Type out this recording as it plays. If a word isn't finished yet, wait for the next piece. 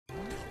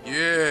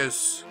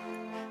Yes.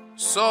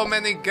 So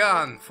many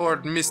gun for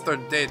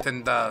Mr.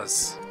 Dayton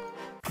does.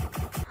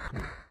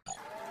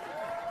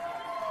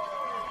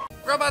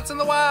 Robots in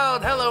the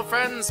Wild! Hello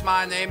friends,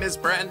 my name is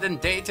Brandon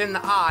Dayton.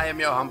 I am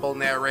your humble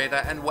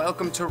narrator and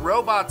welcome to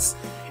Robots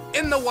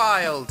in the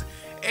Wild,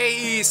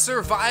 a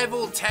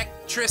survival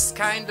Tetris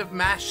kind of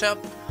mashup.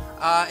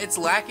 It's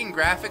lacking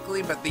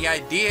graphically, but the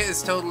idea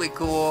is totally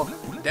cool,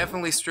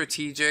 definitely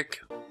strategic.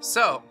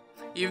 So,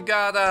 you've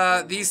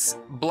got these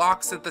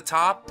blocks at the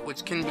top,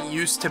 which can be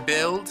used to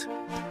build,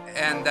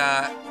 and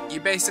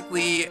you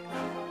basically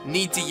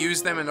need to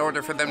use them in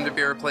order for them to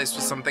be replaced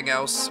with something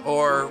else,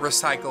 or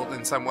recycled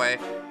in some way.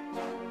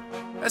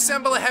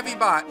 Assemble a heavy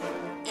bot.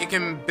 You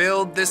can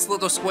build this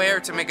little square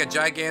to make a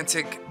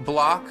gigantic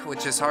block,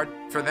 which is hard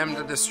for them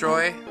to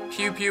destroy.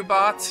 Pew pew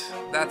bot,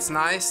 that's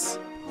nice.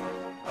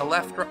 A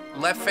left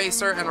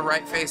facer and a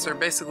right facer,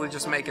 basically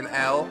just make an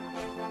L.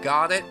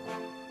 Got it.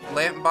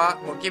 Lamp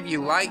bot will give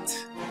you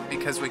light,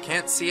 because we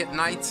can't see at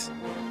night.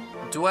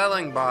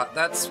 Dwelling bot,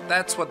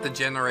 that's what the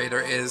generator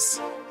is.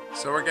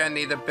 So we're gonna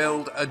need to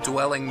build a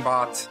dwelling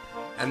bot.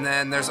 And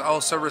then there's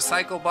also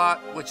recycle bot,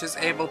 which is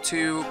able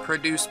to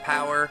produce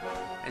power.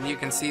 And you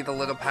can see the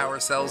little power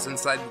cells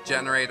inside the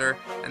generator.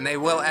 And they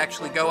will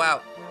actually go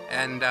out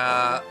and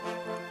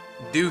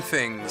do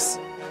things.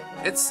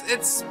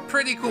 It's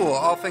pretty cool,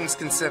 all things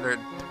considered.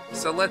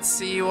 So let's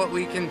see what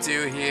we can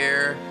do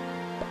here.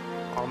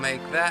 I'll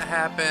make that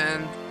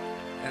happen.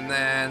 And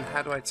then,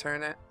 how do I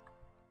turn it?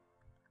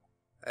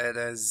 It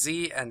is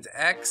Z and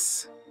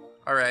X.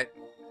 Alright.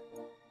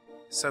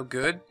 So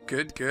good.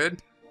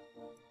 And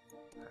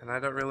I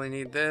don't really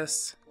need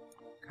this.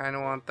 Kinda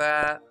want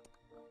that.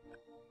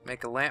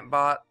 Make a lamp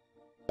bot.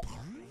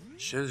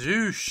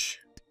 Shazoosh.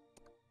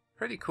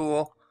 Pretty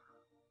cool.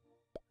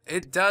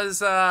 It does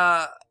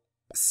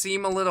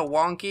seem a little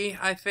wonky,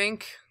 I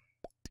think.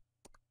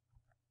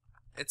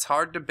 It's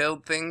hard to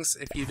build things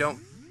if you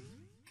don't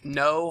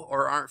know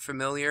or aren't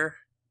familiar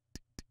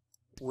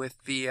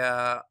with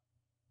the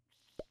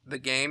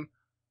game.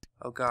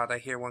 Oh god, I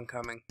hear one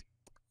coming.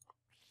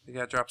 We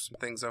gotta drop some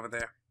things over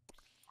there.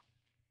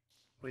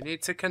 We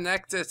need to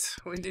connect it.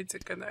 We need to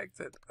connect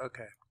it.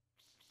 Okay.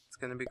 It's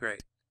gonna be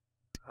great.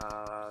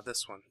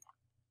 This one.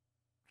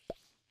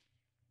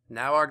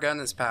 Now our gun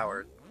is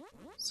powered.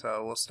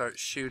 So we'll start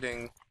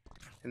shooting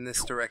in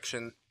this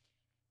direction.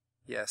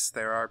 Yes,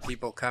 there are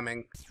people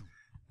coming.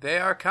 They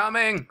are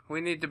coming!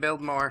 We need to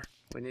build more.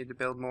 We need to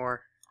build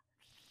more.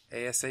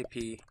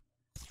 ASAP.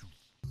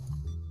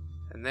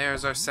 And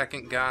there's our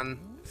second gun.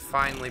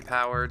 Finally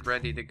powered,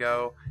 ready to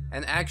go.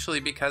 And actually,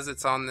 because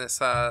it's on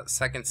this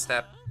second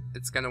step,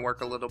 it's going to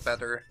work a little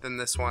better than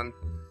this one.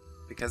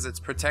 Because it's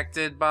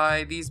protected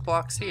by these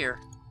blocks here.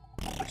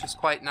 Which is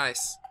quite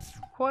nice.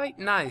 Quite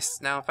nice.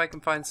 Now, if I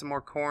can find some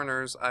more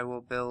corners, I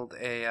will build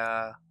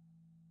a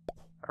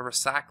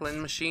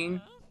recycling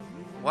machine.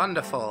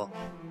 Wonderful.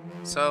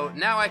 So,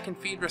 now I can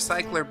feed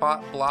recycler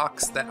bot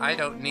blocks that I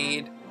don't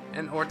need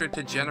in order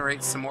to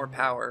generate some more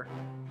power.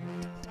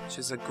 Which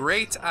is a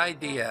great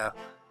idea.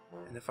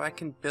 And if I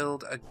can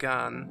build a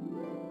gun...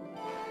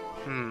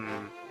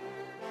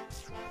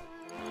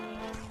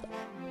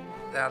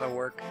 That'll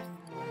work.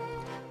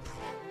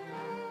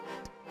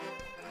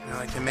 Now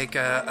I can make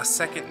a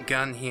second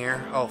gun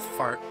here. Oh,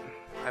 fart.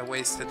 I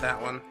wasted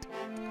that one.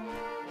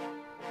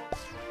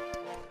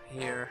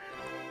 Here.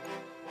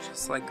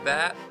 Just like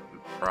that,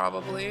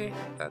 probably.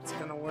 That's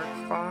gonna work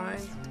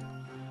fine.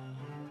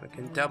 We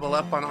can double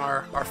up on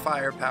our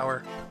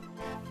firepower.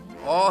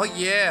 Oh,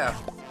 yeah!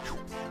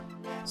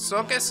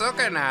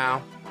 Sucker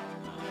now!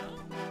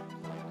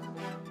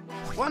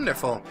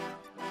 Wonderful!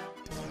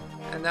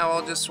 And now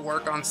I'll just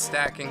work on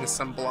stacking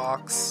some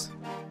blocks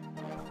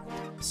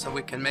so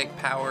we can make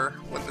power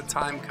when the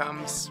time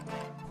comes.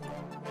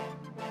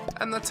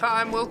 And the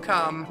time will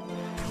come.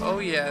 Oh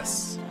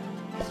yes.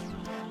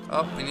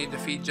 Oh, we need to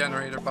feed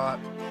generator bot.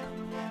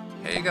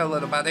 Here you go,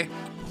 little buddy.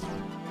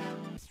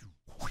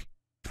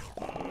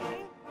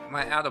 Am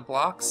I out of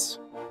blocks?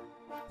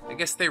 I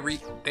guess they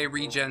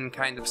regen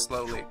kind of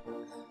slowly.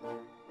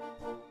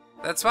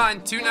 That's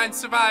fine. 2 nights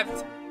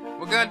survived.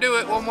 We're gonna do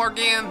it one more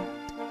again.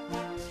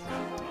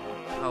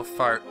 Oh,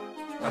 fart.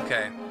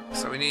 Okay,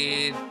 so we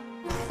need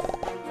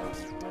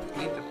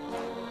to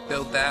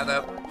build that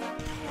up.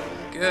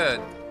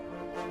 Good.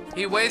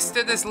 He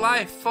wasted his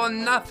life for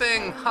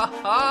nothing. Ha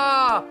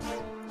ha!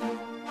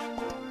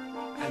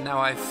 And now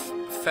I've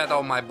fed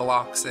all my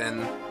blocks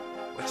in,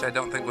 which I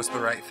don't think was the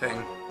right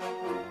thing.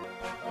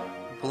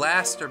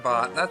 Blaster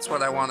bot, that's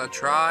what I want to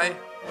try.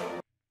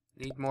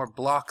 Need more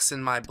blocks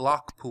in my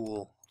block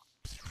pool.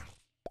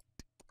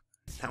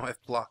 Now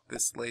I've blocked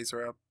this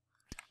laser up.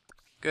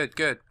 Good.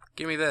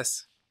 Give me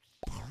this.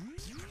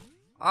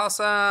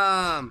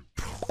 Awesome!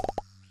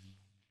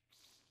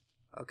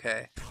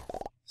 Okay.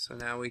 So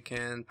now we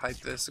can pipe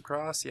this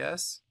across,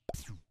 yes?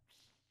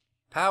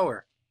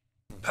 Power!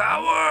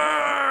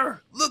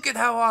 Power! Look at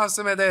how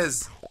awesome it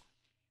is!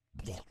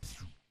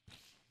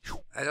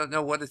 I don't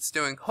know what it's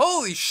doing.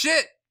 Holy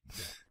shit!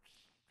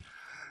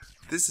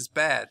 This is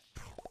bad.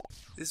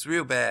 This is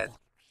real bad.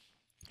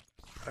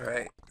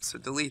 Alright, so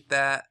delete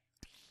that.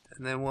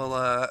 And then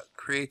we'll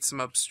create some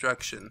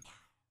obstruction.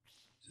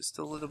 Just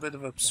a little bit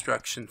of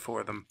obstruction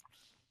for them.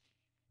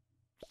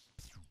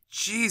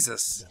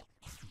 Jesus!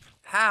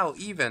 How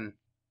even?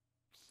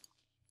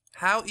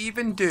 How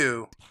even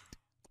do?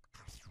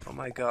 Oh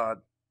my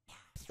god.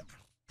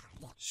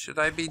 Should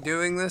I be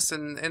doing this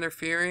and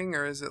interfering,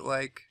 or is it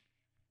like...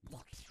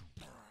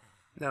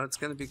 No, it's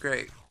gonna be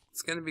great.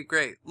 It's gonna be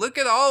great. Look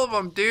at all of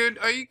them, dude!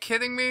 Are you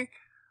kidding me?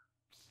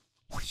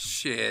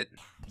 Shit.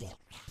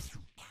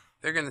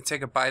 They're gonna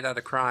take a bite out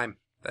of crime.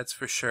 That's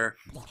for sure.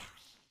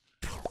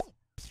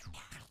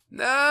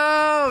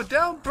 No!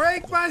 Don't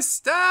break my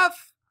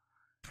stuff!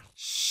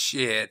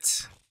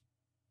 Shit.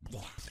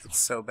 It's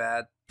so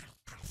bad.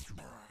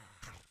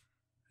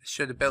 I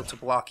should have built a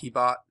blocky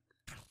bot.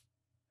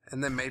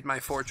 And then made my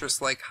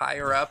fortress like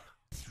higher up.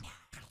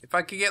 If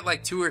I could get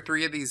like 2 or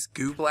 3 of these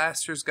goo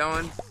blasters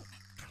going,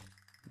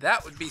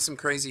 that would be some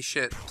crazy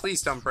shit.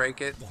 Please don't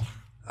break it.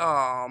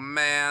 Oh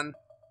man.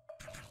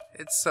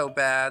 It's so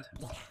bad.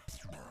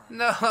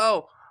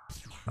 No!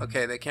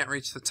 Okay, they can't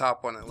reach the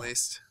top one at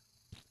least.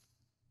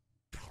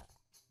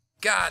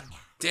 God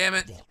damn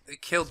it. They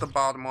killed the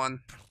bottom one.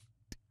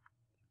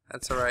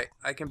 That's alright.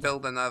 I can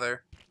build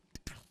another.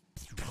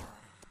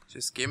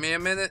 Just give me a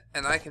minute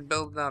and I can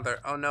build another.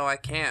 Oh no, I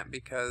can't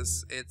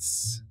because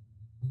it's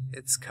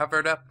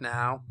covered up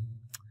now.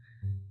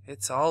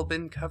 It's all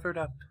been covered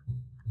up.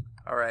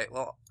 Alright,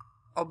 well,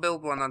 I'll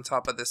build one on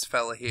top of this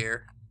fella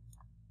here.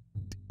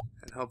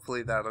 And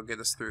hopefully that'll get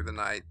us through the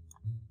night.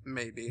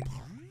 Maybe.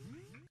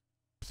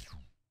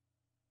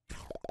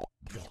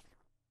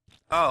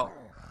 Oh,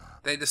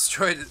 they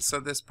destroyed it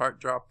so this part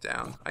dropped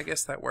down. I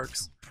guess that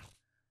works.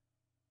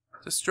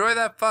 Destroy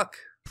that fuck.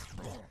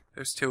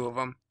 There's 2 of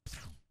them.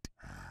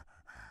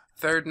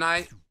 Third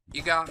night,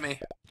 you got me.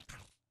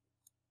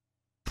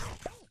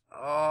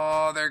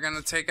 Oh, they're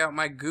gonna take out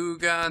my goo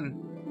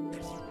gun.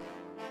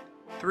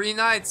 3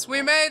 nights,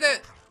 we made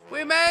it!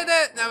 We made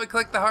it! Now we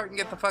click the heart and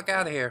get the fuck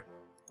out of here.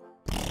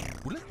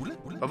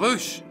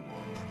 Baboosh!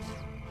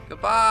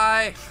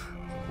 Goodbye!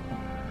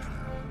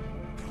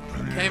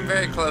 Came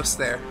very close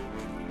there.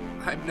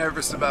 I'm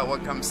nervous about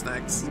what comes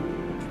next.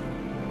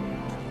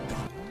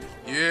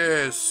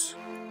 Yes!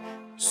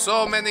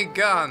 So many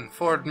gun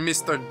for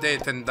Mr.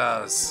 Dayton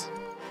does.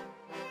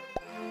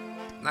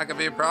 Not gonna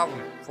be a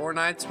problem. 4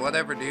 nights,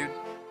 whatever, dude.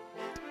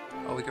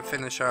 Oh, we can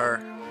finish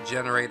our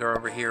generator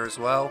over here as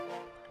well.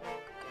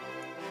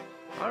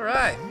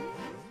 Alright.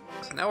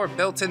 So now we're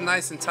built in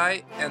nice and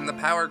tight, and the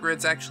power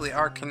grids actually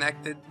are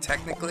connected,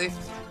 technically.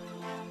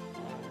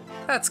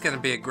 That's gonna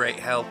be a great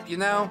help, you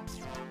know?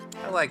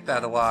 I like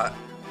that a lot.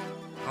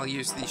 I'll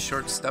use these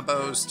short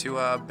stubbos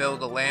to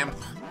build a lamp.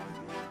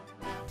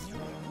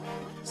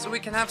 So we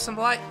can have some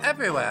light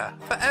everywhere,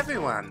 for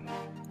everyone.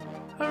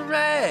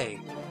 Hooray!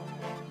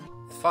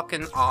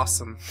 Fucking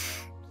awesome.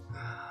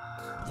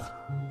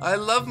 I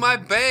love my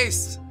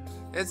base!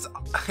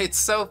 It's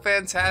so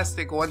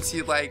fantastic once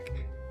you like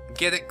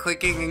get it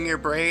clicking in your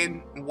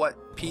brain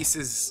what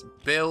pieces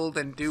build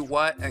and do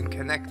what and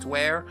connect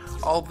where.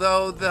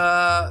 Although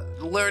the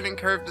learning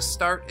curve to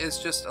start is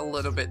just a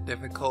little bit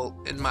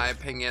difficult in my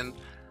opinion.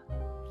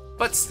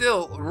 But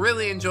still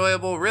really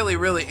enjoyable,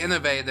 really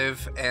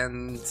innovative,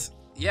 and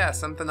yeah,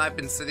 something I've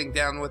been sitting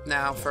down with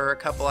now for a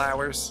couple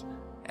hours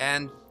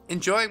and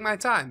enjoying my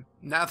time.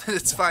 Now that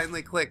it's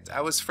finally clicked,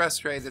 I was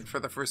frustrated for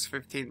the first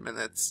 15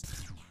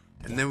 minutes.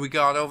 And then we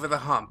got over the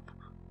hump.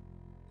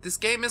 This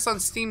game is on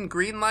Steam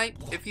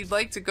Greenlight. If you'd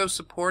like to go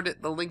support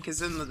it, the link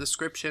is in the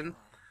description.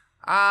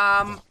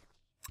 I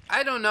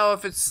don't know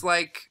if it's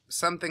like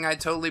something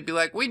I'd totally be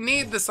like, we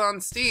need this on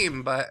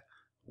Steam, but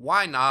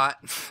why not?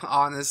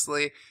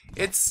 Honestly,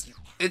 it's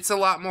a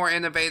lot more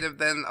innovative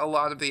than a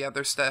lot of the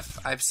other stuff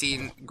I've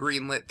seen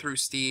greenlit through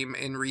Steam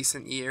in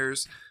recent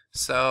years.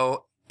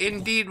 So,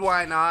 indeed,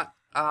 why not?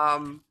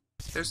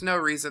 There's no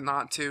reason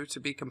not to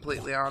be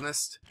completely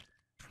honest.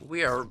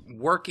 We are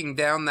working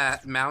down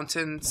that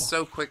mountain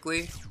so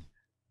quickly.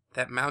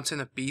 That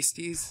mountain of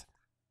beasties.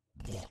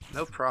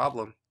 No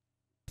problem.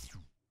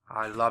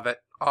 I love it.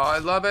 Oh, I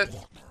love it.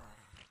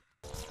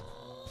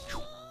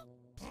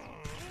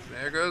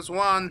 There goes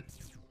one.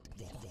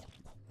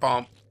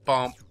 Bump,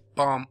 bump,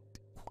 bump.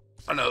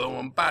 Another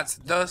one bites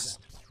the dust.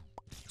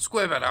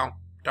 Squiv it on.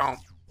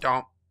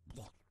 Don't.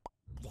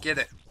 Get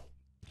it.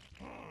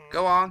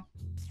 Go on.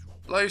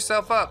 Blow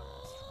yourself up.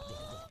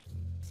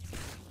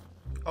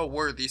 A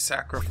worthy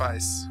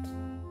sacrifice.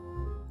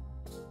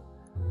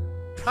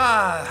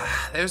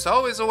 Ah, there's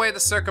always a way to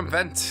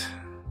circumvent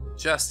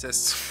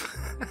justice.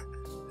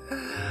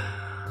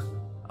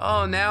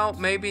 Oh, now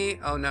maybe.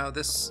 Oh no,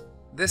 this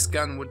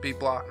gun would be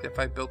blocked if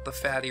I built the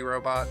fatty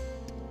robot.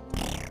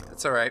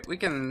 That's alright, we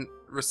can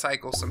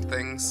recycle some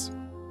things.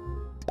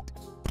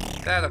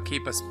 That'll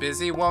keep us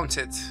busy, won't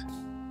it?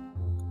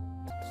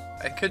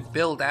 I could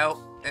build out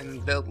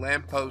and build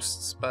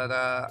lampposts, but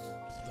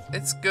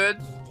it's good.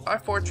 Our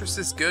fortress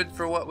is good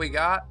for what we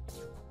got.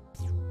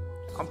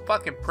 I'm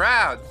fucking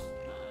proud.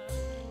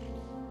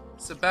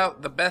 It's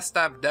about the best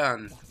I've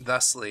done,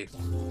 thusly.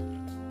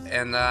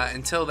 And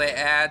until they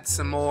add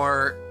some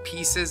more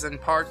pieces and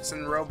parts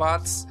and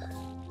robots,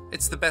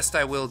 it's the best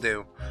I will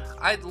do.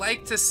 I'd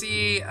like to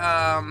see,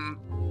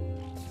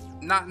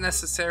 not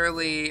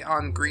necessarily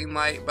on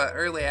Greenlight, but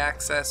early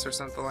access or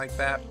something like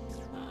that.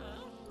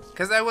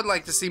 Because I would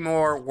like to see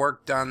more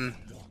work done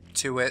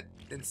to it,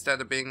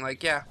 instead of being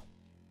like, yeah,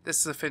 this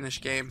is a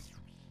finished game.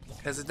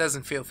 Because it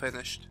doesn't feel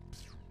finished.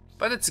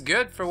 But it's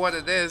good for what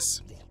it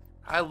is.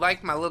 I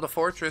like my little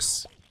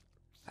fortress.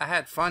 I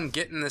had fun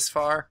getting this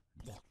far.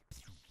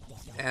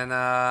 And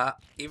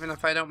even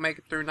if I don't make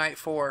it through night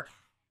 4.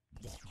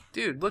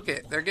 Dude, look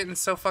at, they're getting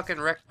so fucking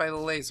wrecked by the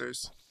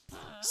lasers.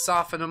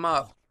 Soften them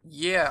up.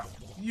 Yeah.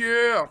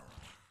 Yeah.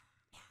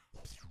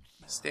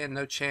 Stand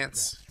no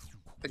chance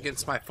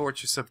against my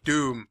fortress of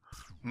doom.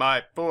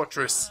 My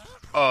fortress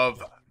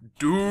of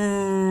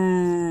doom.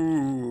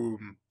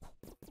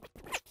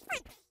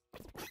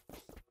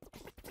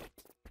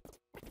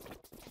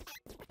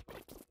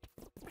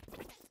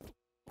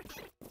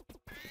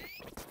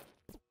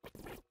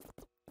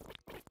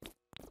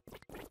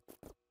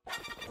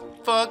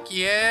 Fuck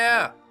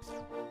yeah!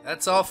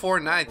 That's all 4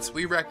 nights.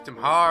 We wrecked him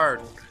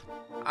hard.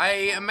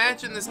 I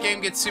imagine this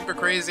game gets super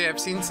crazy. I've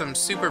seen some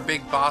super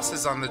big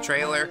bosses on the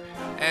trailer,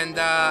 and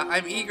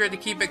I'm eager to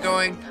keep it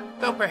going,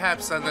 though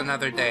perhaps on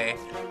another day.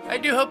 I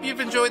do hope you've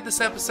enjoyed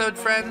this episode,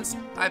 friends.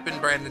 I've been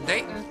Brandon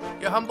Dayton,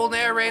 your humble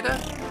narrator.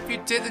 If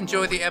you did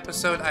enjoy the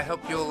episode, I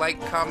hope you'll like,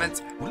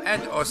 comment,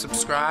 and or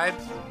subscribe.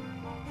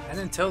 And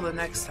until the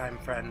next time,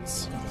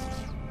 friends.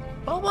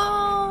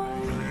 Bye-bye!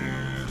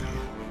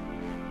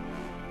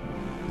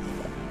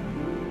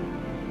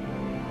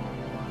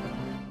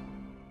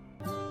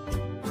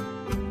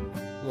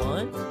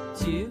 1,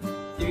 2,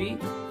 3,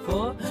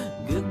 4.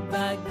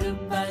 Goodbye,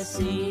 goodbye,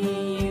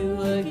 see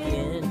you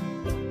again.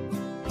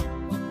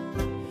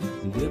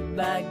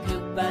 Goodbye,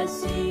 goodbye,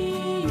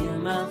 see you,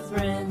 my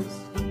friend.